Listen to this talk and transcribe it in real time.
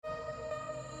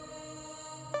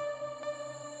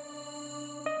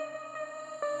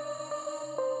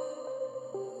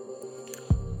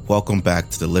Welcome back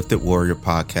to the Lifted Warrior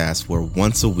podcast, where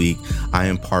once a week I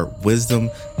impart wisdom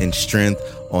and strength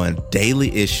on daily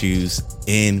issues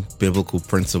and biblical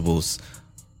principles.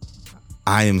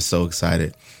 I am so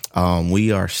excited.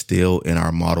 We are still in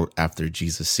our Modeled After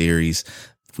Jesus series.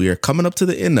 We are coming up to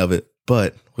the end of it,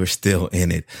 but we're still in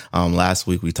it. Last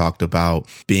week we talked about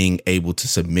being able to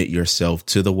submit yourself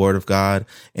to the Word of God,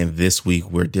 and this week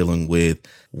we're dealing with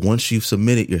once you've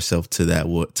submitted yourself to that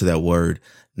word,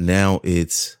 now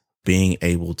it's being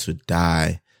able to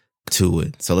die to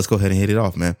it. So let's go ahead and hit it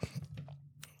off, man.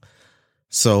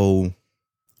 So,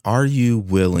 are you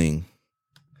willing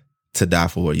to die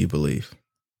for what you believe?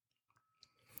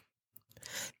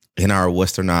 In our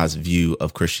westernized view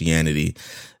of Christianity,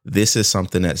 this is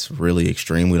something that's really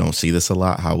extreme. We don't see this a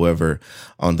lot. However,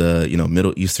 on the,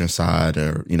 Middle Eastern side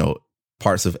or,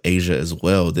 parts of Asia as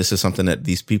well, this is something that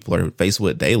these people are faced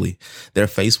with daily. They're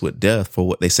faced with death for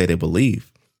what they say they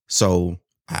believe. So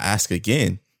I ask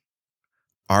again,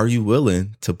 are you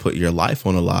willing to put your life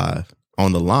on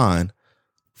the line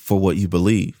for what you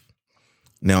believe?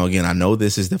 Now, again, I know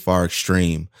this is the far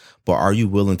extreme, but are you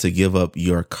willing to give up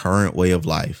your current way of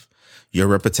life, your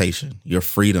reputation, your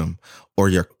freedom, or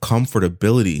your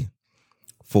comfortability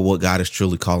for what God is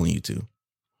truly calling you to?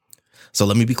 So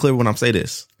let me be clear when I say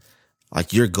this.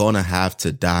 Like, you're going to have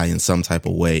to die in some type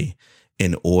of way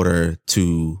in order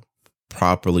to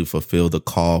properly fulfill the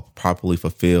call, properly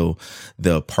fulfill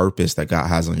the purpose that God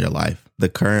has on your life. The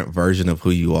current version of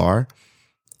who you are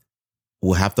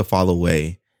will have to fall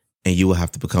away, and you will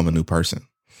have to become a new person.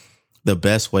 The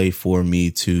best way for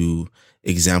me to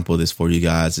example this for you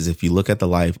guys is if you look at the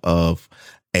life of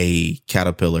a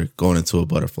caterpillar going into a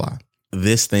butterfly.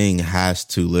 This thing has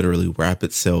to literally wrap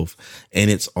itself in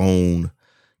its own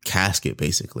casket,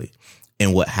 basically.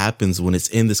 And what happens when it's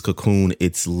in this cocoon,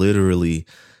 it's literally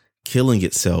killing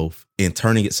itself and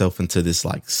turning itself into this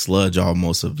like sludge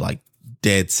almost of like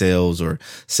dead cells or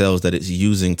cells that it's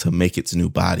using to make its new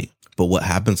body. But what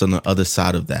happens on the other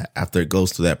side of that, after it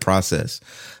goes through that process,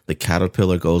 the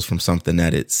caterpillar goes from something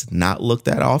that it's not looked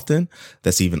at often,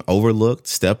 that's even overlooked,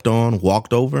 stepped on,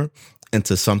 walked over,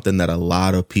 into something that a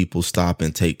lot of people stop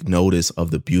and take notice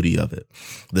of the beauty of it.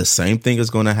 The same thing is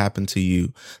going to happen to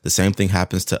you. The same thing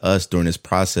happens to us during this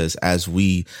process as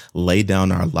we lay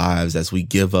down our lives, as we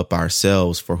give up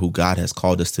ourselves for who God has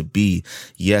called us to be.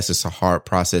 Yes, it's a hard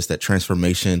process. That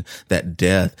transformation, that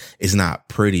death is not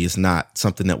pretty. It's not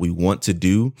something that we want to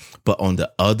do. But on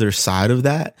the other side of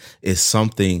that is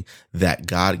something that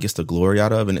God gets the glory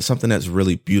out of. And it's something that's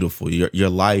really beautiful. Your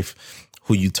life,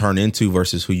 who you turn into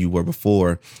versus who you were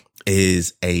before,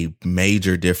 is a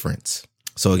major difference.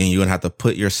 So again, you're going to have to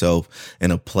put yourself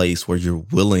in a place where you're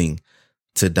willing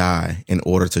to die in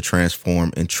order to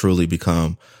transform and truly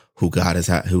become who God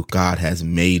has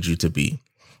made you to be.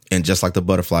 And just like the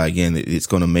butterfly, again, it's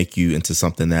going to make you into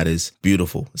something that is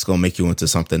beautiful. It's going to make you into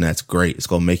something that's great. It's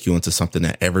going to make you into something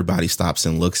that everybody stops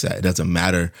and looks at. It doesn't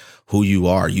matter who you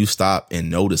are. You stop and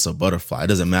notice a butterfly. It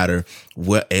doesn't matter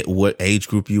what age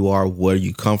group you are, where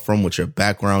you come from, what your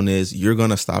background is. You're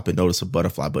going to stop and notice a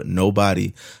butterfly, but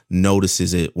nobody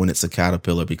notices it when it's a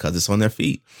caterpillar because it's on their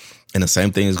feet. And the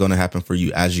same thing is going to happen for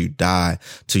you as you die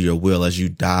to your will, as you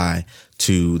die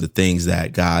to the things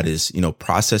that God is,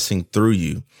 processing through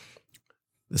you.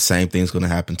 The same thing is going to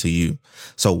happen to you.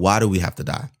 So why do we have to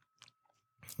die?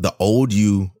 The old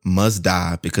you must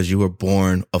die because you were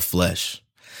born of flesh.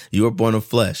 You were born of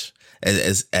flesh.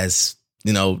 As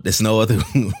there's no other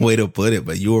way to put it,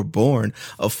 but you were born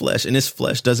of flesh, and this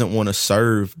flesh doesn't want to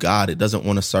serve God. It doesn't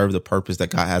want to serve the purpose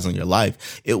that God has on your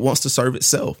life. It wants to serve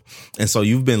itself. And so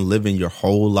you've been living your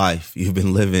whole life. You've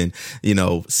been living,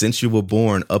 since you were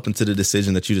born up into the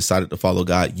decision that you decided to follow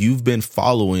God, you've been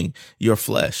following your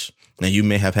flesh. Now, you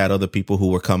may have had other people who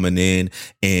were coming in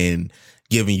and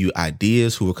giving you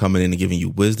ideas, who were coming in and giving you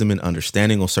wisdom and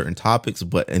understanding on certain topics.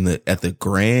 But at the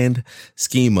grand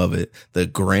scheme of it, the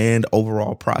grand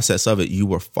overall process of it, you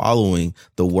were following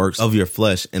the works of your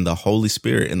flesh, and the Holy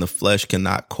Spirit and the flesh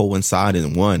cannot coincide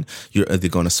in one. You're either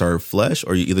going to serve flesh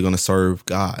or you're either going to serve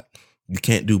God. You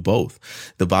can't do both.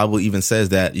 The Bible even says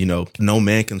that, no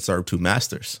man can serve two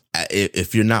masters.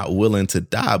 If you're not willing to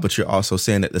die, but you're also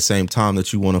saying at the same time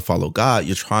that you want to follow God,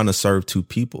 you're trying to serve two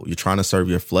people. You're trying to serve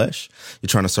your flesh. You're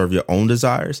trying to serve your own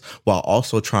desires while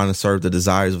also trying to serve the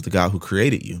desires of the God who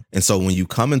created you. And so when you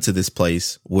come into this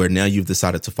place where now you've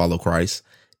decided to follow Christ,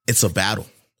 it's a battle.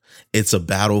 It's a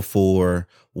battle for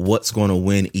what's going to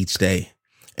win each day.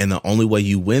 And the only way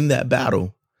you win that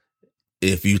battle,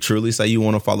 if you truly say you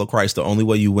want to follow Christ, the only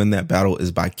way you win that battle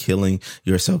is by killing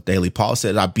yourself daily. Paul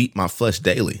said, I beat my flesh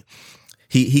daily.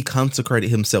 He consecrated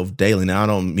himself daily. Now, I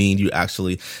don't mean you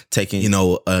actually taking,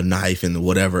 a knife and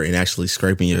whatever and actually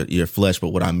scraping your flesh. But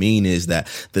what I mean is that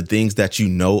the things that you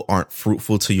know aren't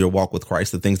fruitful to your walk with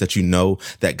Christ, the things that you know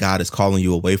that God is calling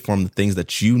you away from, the things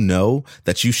that you know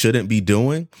that you shouldn't be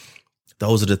doing,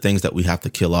 those are the things that we have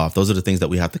to kill off. Those are the things that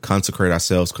we have to consecrate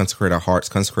ourselves, consecrate our hearts,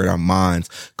 consecrate our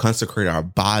minds, consecrate our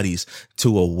bodies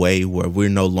to a way where we're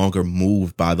no longer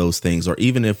moved by those things. Or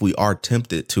even if we are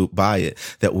tempted by it,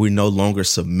 that we no longer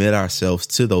submit ourselves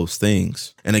to those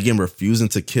things. And again, refusing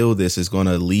to kill this is going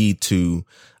to lead to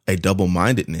a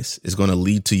double-mindedness. Is going to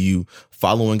lead to you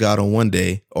following God on one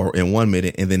day or in 1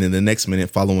 minute, and then in the next minute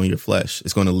following your flesh.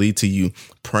 It's going to lead to you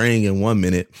praying in 1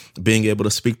 minute, being able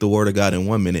to speak the word of God in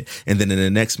 1 minute, and then in the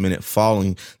next minute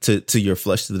falling to your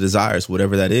flesh, to the desires,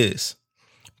 whatever that is,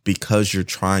 because you're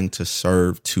trying to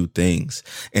serve two things.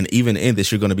 And even in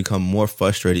this, you're going to become more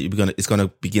frustrated. It's going to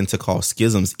begin to cause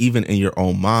schisms even in your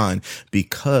own mind,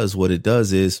 because what it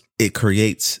does is it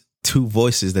creates two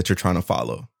voices that you're trying to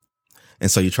follow. And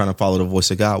so you're trying to follow the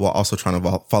voice of God while also trying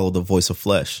to follow the voice of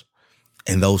flesh.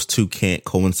 And those two can't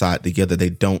coincide together. They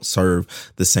don't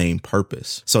serve the same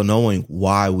purpose. So knowing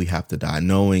why we have to die,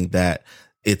 knowing that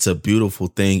it's a beautiful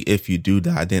thing if you do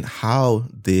die, then how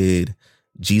did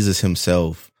Jesus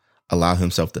himself allow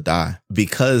himself to die?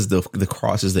 Because the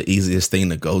cross is the easiest thing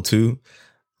to go to,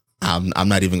 I'm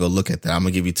not even going to look at that. I'm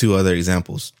going to give you two other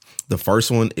examples. The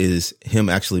first one is him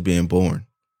actually being born.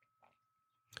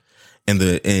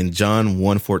 In John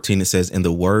 1:14, it says, "And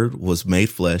the word was made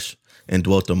flesh and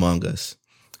dwelt among us,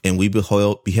 and we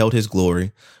beheld his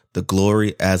glory, the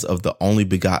glory as of the only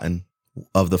begotten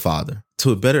of the Father."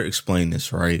 To better explain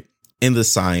this, right, in the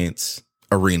science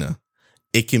arena,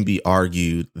 it can be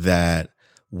argued that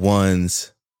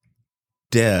one's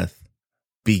death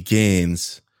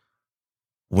begins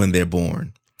when they're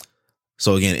born.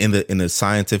 So again, in the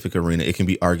scientific arena, it can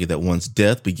be argued that one's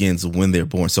death begins when they're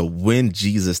born. So when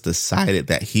Jesus decided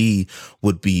that he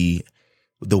would be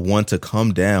the one to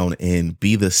come down and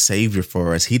be the savior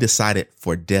for us, he decided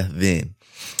for death then.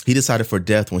 He decided for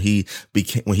death when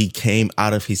he came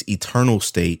out of his eternal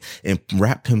state and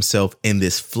wrapped himself in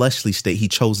this fleshly state. He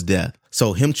chose death.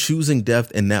 So him choosing death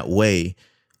in that way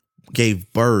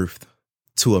gave birth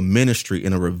to a ministry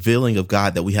and a revealing of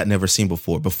God that we had never seen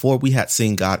before. Before, we had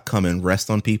seen God come and rest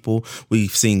on people.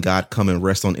 We've seen God come and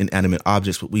rest on inanimate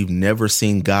objects, but we've never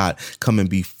seen God come and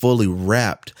be fully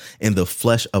wrapped in the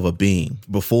flesh of a being.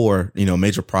 Before,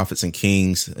 major prophets and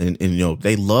kings and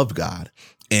they loved God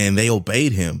and they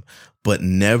obeyed him, but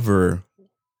never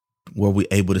were we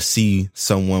able to see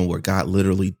someone where God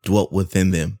literally dwelt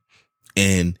within them,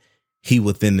 and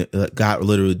God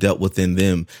literally dealt within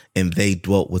them, and they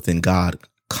dwelt within God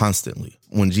constantly.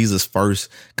 When Jesus first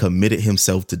committed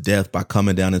himself to death by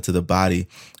coming down into the body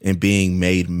and being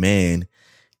made man,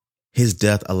 his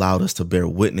death allowed us to bear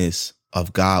witness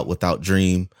of God without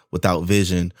dream, without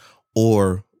vision,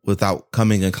 or without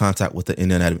coming in contact with the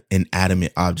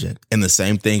inanimate object. And the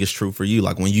same thing is true for you.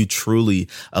 Like when you truly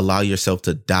allow yourself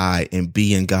to die and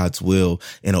be in God's will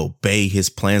and obey his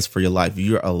plans for your life,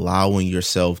 you're allowing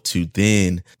yourself to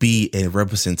then be a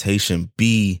representation,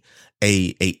 be a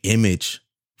image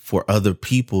for other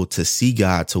people to see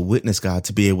God, to witness God,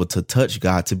 to be able to touch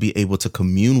God, to be able to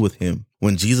commune with him.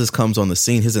 When Jesus comes on the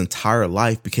scene, his entire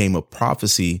life became a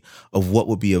prophecy of what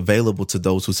would be available to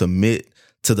those who submit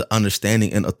to the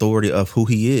understanding and authority of who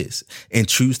he is and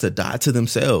choose to die to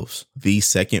themselves. The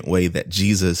second way that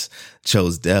Jesus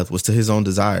chose death was to his own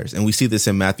desires. And we see this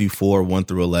in Matthew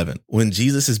 4:1-11. When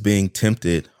Jesus is being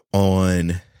tempted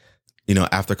on,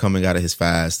 after coming out of his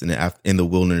fast and in the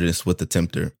wilderness with the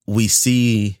tempter, we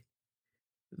see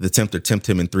the tempter tempt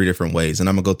him in three different ways. And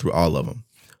I'm going to go through all of them.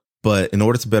 But in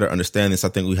order to better understand this, I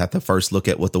think we have to first look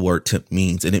at what the word tempt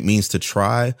means. And it means to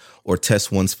try or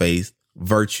test one's faith,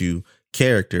 virtue,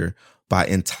 character by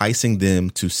enticing them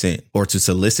to sin, or to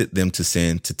solicit them to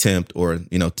sin, to tempt, or,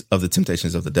 of the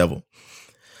temptations of the devil.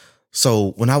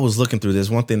 So when I was looking through this,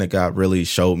 one thing that God really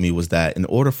showed me was that in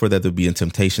order for there to be a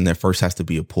temptation, there first has to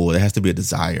be a pull. There has to be a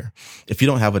desire. If you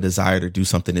don't have a desire to do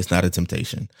something, it's not a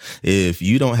temptation. If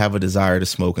you don't have a desire to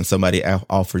smoke and somebody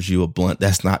offers you a blunt,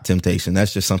 that's not temptation.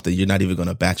 That's just something you're not even going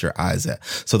to bat your eyes at.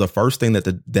 So the first thing that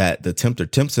the tempter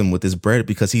tempts him with is bread,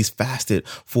 because he's fasted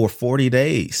for 40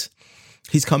 days.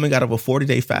 He's coming out of a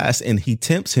 40-day fast, and he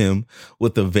tempts him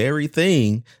with the very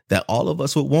thing that all of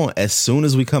us would want as soon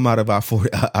as we come out of a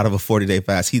 40-day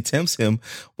fast. He tempts him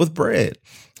with bread.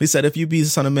 He said, "If you be the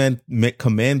Son of Man,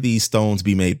 command these stones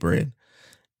be made bread."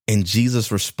 And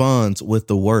Jesus responds with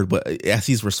the word. But as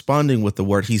he's responding with the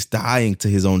word, he's dying to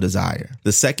his own desire.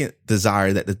 The second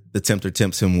desire that the tempter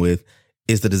tempts him with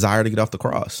is the desire to get off the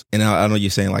cross. And I know you're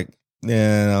saying like,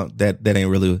 yeah, no, that ain't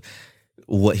really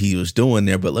what he was doing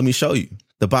there, but let me show you.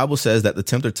 The Bible says that the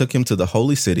tempter took him to the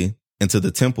holy city and to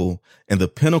the temple and the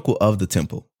pinnacle of the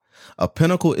temple. A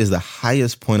pinnacle is the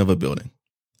highest point of a building.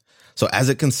 So as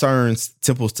it concerns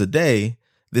temples today,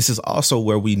 this is also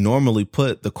where we normally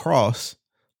put the cross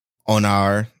on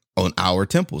our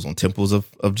temples, on temples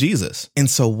of Jesus. And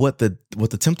so what the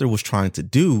tempter was trying to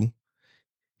do,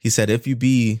 he said, if you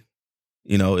be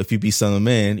son of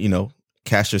man,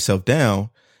 cast yourself down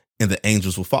and the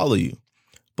angels will follow you.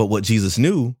 But what Jesus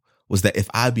knew was that if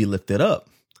I be lifted up,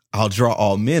 I'll draw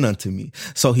all men unto me.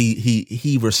 So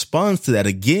he responds to that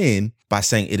again by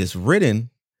saying it is written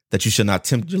that you should not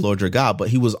tempt your Lord your God. But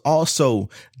he was also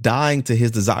dying to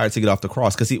his desire to get off the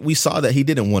cross, because we saw that he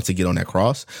didn't want to get on that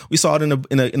cross. We saw it in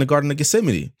the Garden of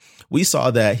Gethsemane. We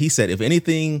saw that he said, if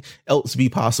anything else be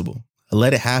possible,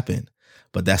 let it happen.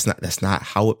 But that's not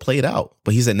how it played out.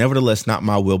 But he said, nevertheless, not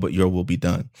my will, but your will be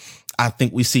done. I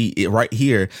think we see it right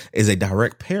here is a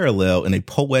direct parallel and a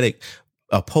poetic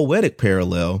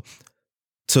parallel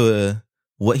to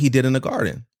what he did in the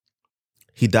garden.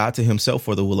 He died to himself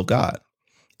for the will of God.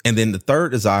 And then the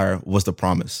third desire was the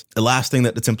promise. The last thing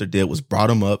that the tempter did was brought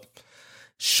him up,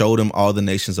 showed him all the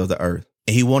nations of the earth.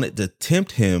 And he wanted to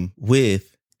tempt him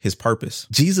with his purpose.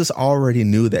 Jesus already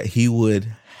knew that he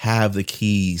would have the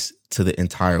keys to the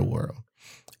entire world.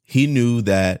 He knew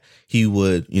that he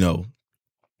would,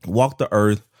 walk the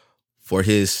earth for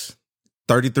his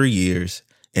 33 years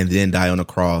and then die on a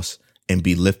cross and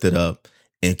be lifted up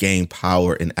and gain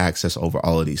power and access over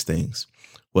all of these things.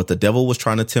 What the devil was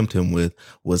trying to tempt him with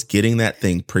was getting that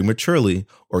thing prematurely,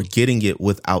 or getting it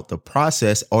without the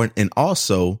process, and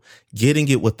also getting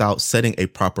it without setting a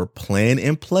proper plan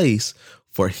in place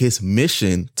for his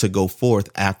mission to go forth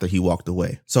after he walked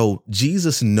away. So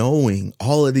Jesus, knowing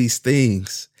all of these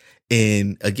things,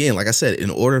 and again, like I said, in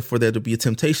order for there to be a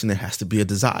temptation, there has to be a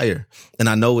desire. And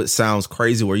I know it sounds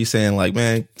crazy where you're saying like,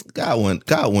 man, God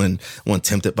wasn't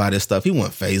tempted by this stuff. He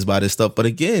wasn't fazed by this stuff. But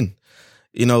again,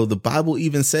 the Bible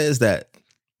even says that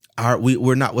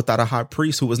we're not without a high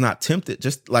priest who was not tempted,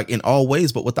 just like in all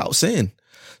ways, but without sin.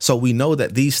 So we know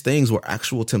that these things were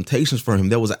actual temptations for him.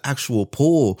 There was an actual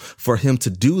pull for him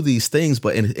to do these things.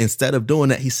 But instead of doing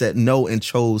that, he said no and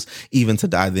chose even to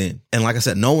die then. And like I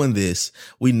said, knowing this,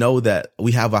 we know that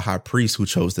we have a high priest who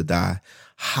chose to die.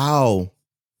 How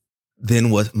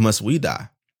then must we die?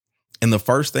 And the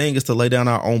first thing is to lay down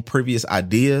our own previous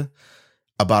idea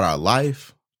about our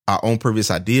life, our own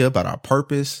previous idea about our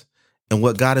purpose and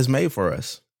what God has made for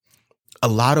us. A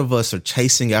lot of us are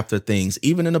chasing after things,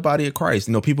 even in the body of Christ,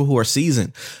 people who are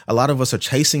seasoned. A lot of us are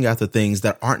chasing after things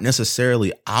that aren't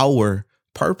necessarily our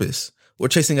purpose. We're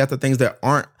chasing after things that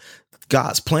aren't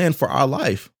God's plan for our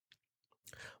life.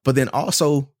 But then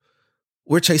also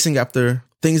we're chasing after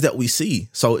things that we see.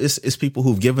 So it's people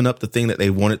who've given up the thing that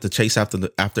they wanted to chase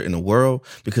after in the world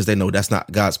because they know that's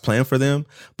not God's plan for them.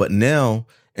 But now,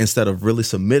 instead of really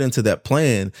submitting to that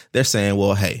plan, they're saying,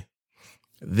 well, hey,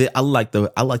 I like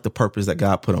the purpose that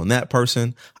God put on that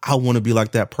person. I want to be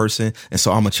like that person. And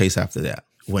so I'm going to chase after that.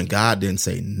 When God didn't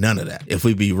say none of that. If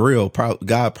we be real,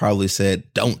 God probably said,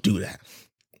 don't do that,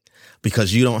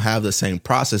 because you don't have the same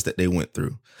process that they went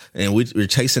through. And we're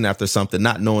chasing after something,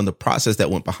 not knowing the process that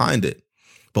went behind it.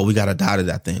 But we got to die to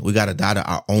that thing. We got to die to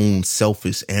our own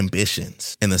selfish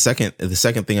ambitions. And the second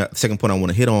point I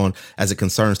want to hit on as it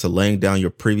concerns to laying down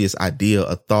your previous idea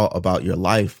or thought about your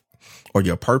life or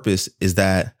your purpose is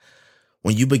that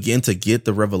when you begin to get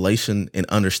the revelation and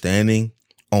understanding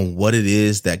on what it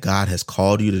is that God has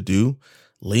called you to do,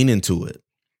 lean into it.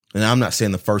 And I'm not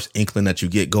saying the first inkling that you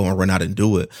get, go and run out and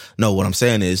do it. No, what I'm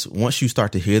saying is once you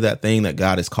start to hear that thing that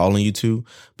God is calling you to,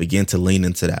 begin to lean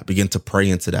into that, begin to pray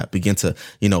into that, begin to,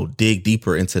 dig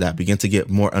deeper into that, begin to get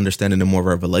more understanding and more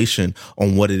revelation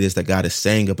on what it is that God is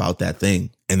saying about that thing.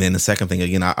 And then the second thing,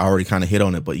 again, I already kind of hit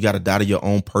on it, but you got to die to your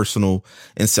own personal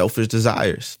and selfish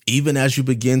desires. Even as you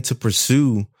begin to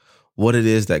pursue what it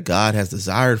is that God has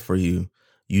desired for you,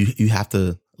 you have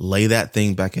to lay that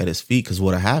thing back at his feet. Because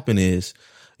what'll happen is,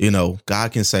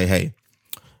 God can say, hey,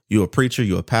 you're a preacher,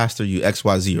 you're a pastor, you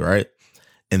XYZ, right?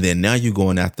 And then now you're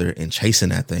going after and chasing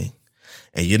that thing,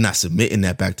 and you're not submitting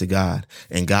that back to God.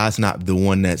 And God's not the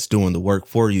one that's doing the work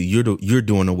for you. You're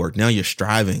doing the work. Now you're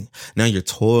striving. Now you're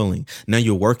toiling. Now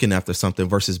you're working after something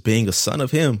versus being a son of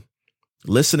him,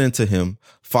 listening to him,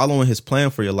 following his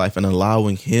plan for your life, and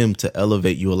allowing him to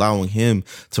elevate you, allowing him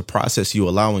to process you,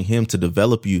 allowing him to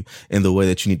develop you in the way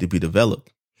that you need to be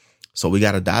developed. So we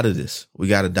got to die to this. We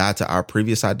got to die to our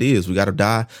previous ideas. We got to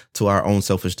die to our own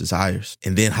selfish desires.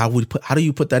 And then how do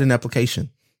you put that in application?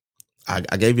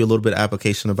 I gave you a little bit of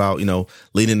application about,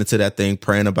 leading into that thing,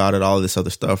 praying about it, all of this other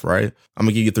stuff, right? I'm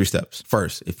gonna give you 3 steps.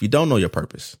 First, if you don't know your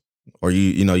purpose, or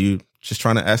you just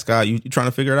trying to ask God, you trying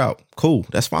to figure it out. Cool,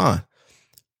 that's fine.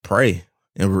 Pray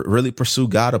and really pursue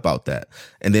God about that.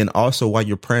 And then also, while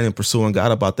you're praying and pursuing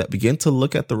God about that, begin to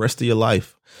look at the rest of your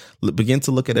life. Begin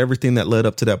to look at everything that led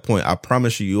up to that point. I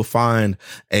promise you'll find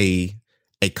a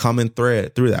common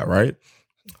thread through that, right?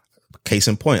 Case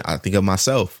in point, I think of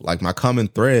myself, like my common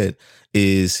thread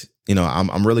is,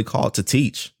 I'm really called to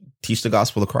teach the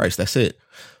gospel of Christ. That's it.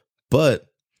 But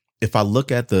if I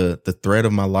look at the thread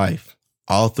of my life,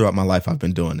 all throughout my life, I've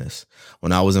been doing this.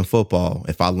 When I was in football,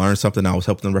 if I learned something, I was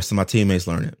helping the rest of my teammates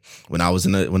learn it. When I was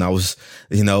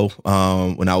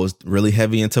really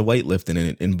heavy into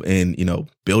weightlifting and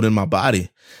building my body,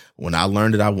 when I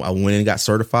learned it, I went and got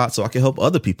certified so I could help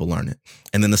other people learn it.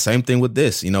 And then the same thing with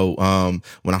this, when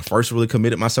I first really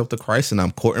committed myself to Christ and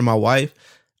I'm courting my wife,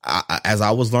 as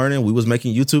I was learning, we was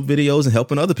making YouTube videos and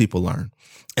helping other people learn.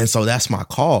 And so that's my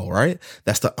call, right?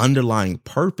 That's the underlying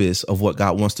purpose of what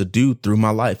God wants to do through my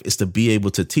life, is to be able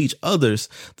to teach others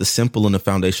the simple and the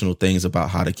foundational things about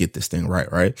how to get this thing right,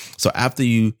 right? So after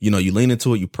you lean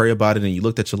into it, you pray about it, and you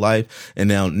looked at your life, and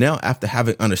now after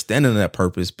having understanding of that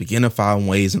purpose, begin to find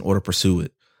ways in order to pursue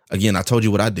it. Again, I told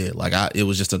you what I did. It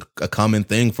was just a common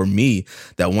thing for me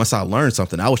that once I learned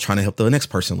something, I was trying to help the next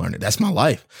person learn it. That's my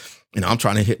life. I'm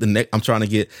trying to hit the neck. I'm trying to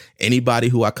get anybody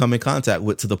who I come in contact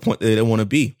with to the point that they want to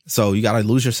be. So you got to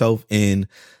lose yourself in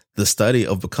the study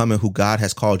of becoming who God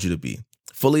has called you to be.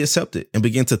 Fully accept it and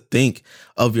begin to think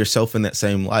of yourself in that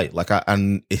same light.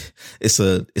 It's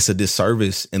a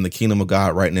disservice in the kingdom of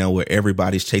God right now, where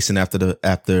everybody's chasing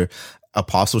after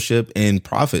apostleship and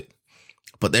prophet.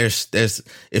 But there's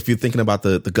if you're thinking about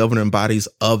the governing bodies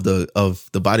of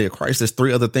the body of Christ, there's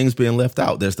 3 other things being left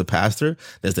out. There's the pastor,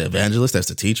 there's the evangelist, there's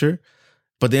the teacher.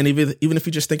 But then even if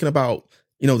you're just thinking about,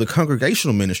 the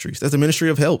congregational ministries, there's the ministry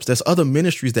of helps. There's other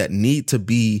ministries that need to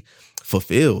be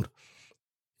fulfilled.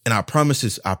 And I promise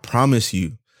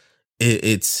you,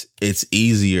 it's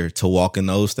easier to walk in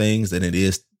those things than it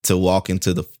is to walk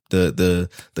into the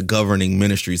governing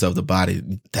ministries of the body.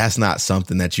 That's not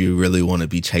something that you really want to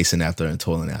be chasing after and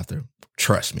toiling after.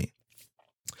 Trust me.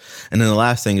 And then the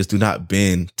last thing is, do not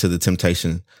bend to the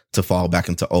temptation to fall back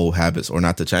into old habits or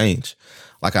not to change.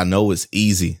 I know it's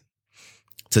easy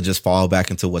to just fall back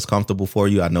into what's comfortable for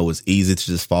you. I know it's easy to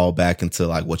just fall back into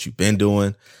what you've been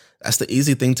doing. That's the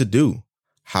easy thing to do.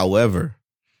 However,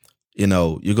 you're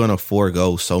going to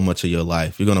forego so much of your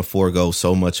life. You're going to forego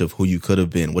so much of who you could have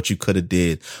been, what you could have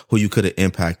did, who you could have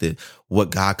impacted, what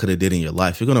God could have did in your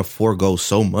life. You're going to forego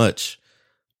so much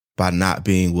by not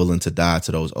being willing to die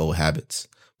to those old habits,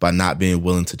 by not being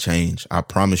willing to change. I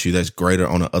promise you, there's greater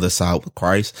on the other side with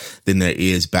Christ than there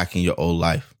is back in your old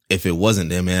life. If it wasn't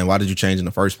there, man, why did you change in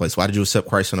the first place? Why did you accept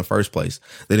Christ in the first place?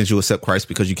 Didn't you accept Christ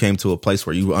because you came to a place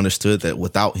where you understood that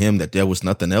without him, that there was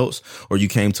nothing else? Or you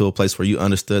came to a place where you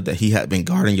understood that he had been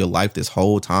guarding your life this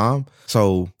whole time?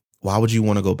 So why would you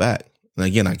want to go back? And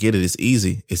again, I get it. It's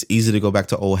easy. It's easy to go back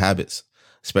to old habits,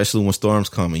 especially when storms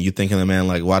come and you're thinking, man,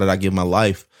 why did I give my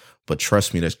life? But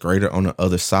trust me, there's greater on the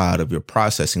other side of your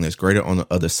processing. There's greater on the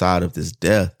other side of this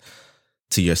death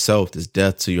to yourself, this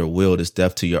death to your will, this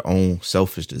death to your own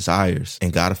selfish desires.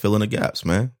 And God will fill in the gaps,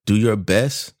 man. Do your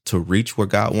best to reach where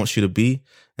God wants you to be,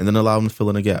 and then allow him to fill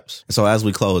in the gaps. And so as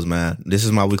we close, man, this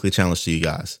is my weekly challenge to you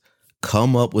guys.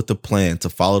 Come up with a plan to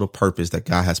follow the purpose that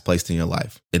God has placed in your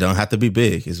life. It don't have to be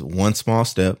big. It's one small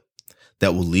step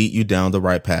that will lead you down the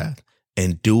right path,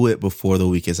 and do it before the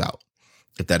week is out.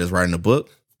 If that is writing a book,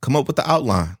 come up with the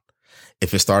outline.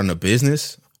 If it's starting a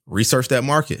business, research that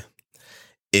market.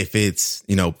 If it's,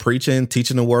 preaching,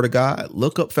 teaching the word of God,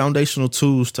 look up foundational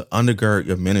tools to undergird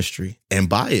your ministry and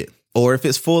buy it. Or if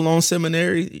it's full on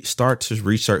seminary, start to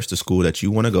research the school that you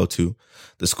want to go to,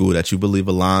 the school that you believe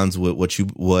aligns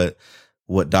with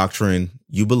what doctrine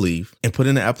you believe, and put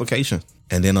in an application,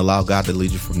 and then allow God to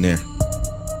lead you from there.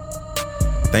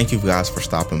 Thank you guys for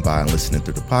stopping by and listening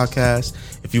through the podcast.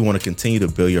 If you want to continue to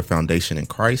build your foundation in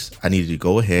Christ, I need you to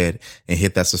go ahead and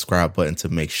hit that subscribe button to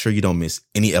make sure you don't miss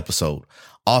any episode.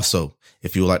 Also,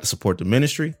 if you would like to support the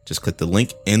ministry, just click the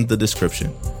link in the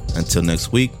description. Until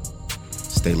next week,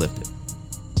 stay lifted.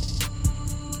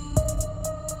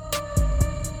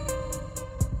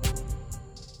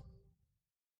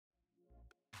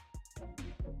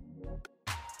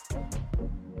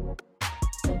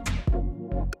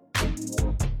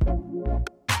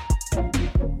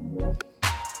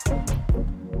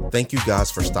 Thank you guys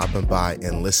for stopping by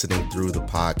and listening through the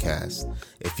podcast.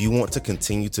 If you want to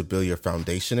continue to build your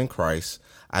foundation in Christ,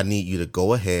 I need you to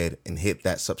go ahead and hit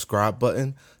that subscribe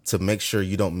button to make sure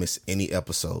you don't miss any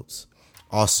episodes.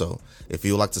 Also, if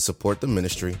you would like to support the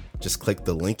ministry, just click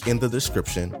the link in the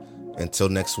description. Until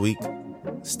next week,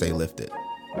 stay lifted.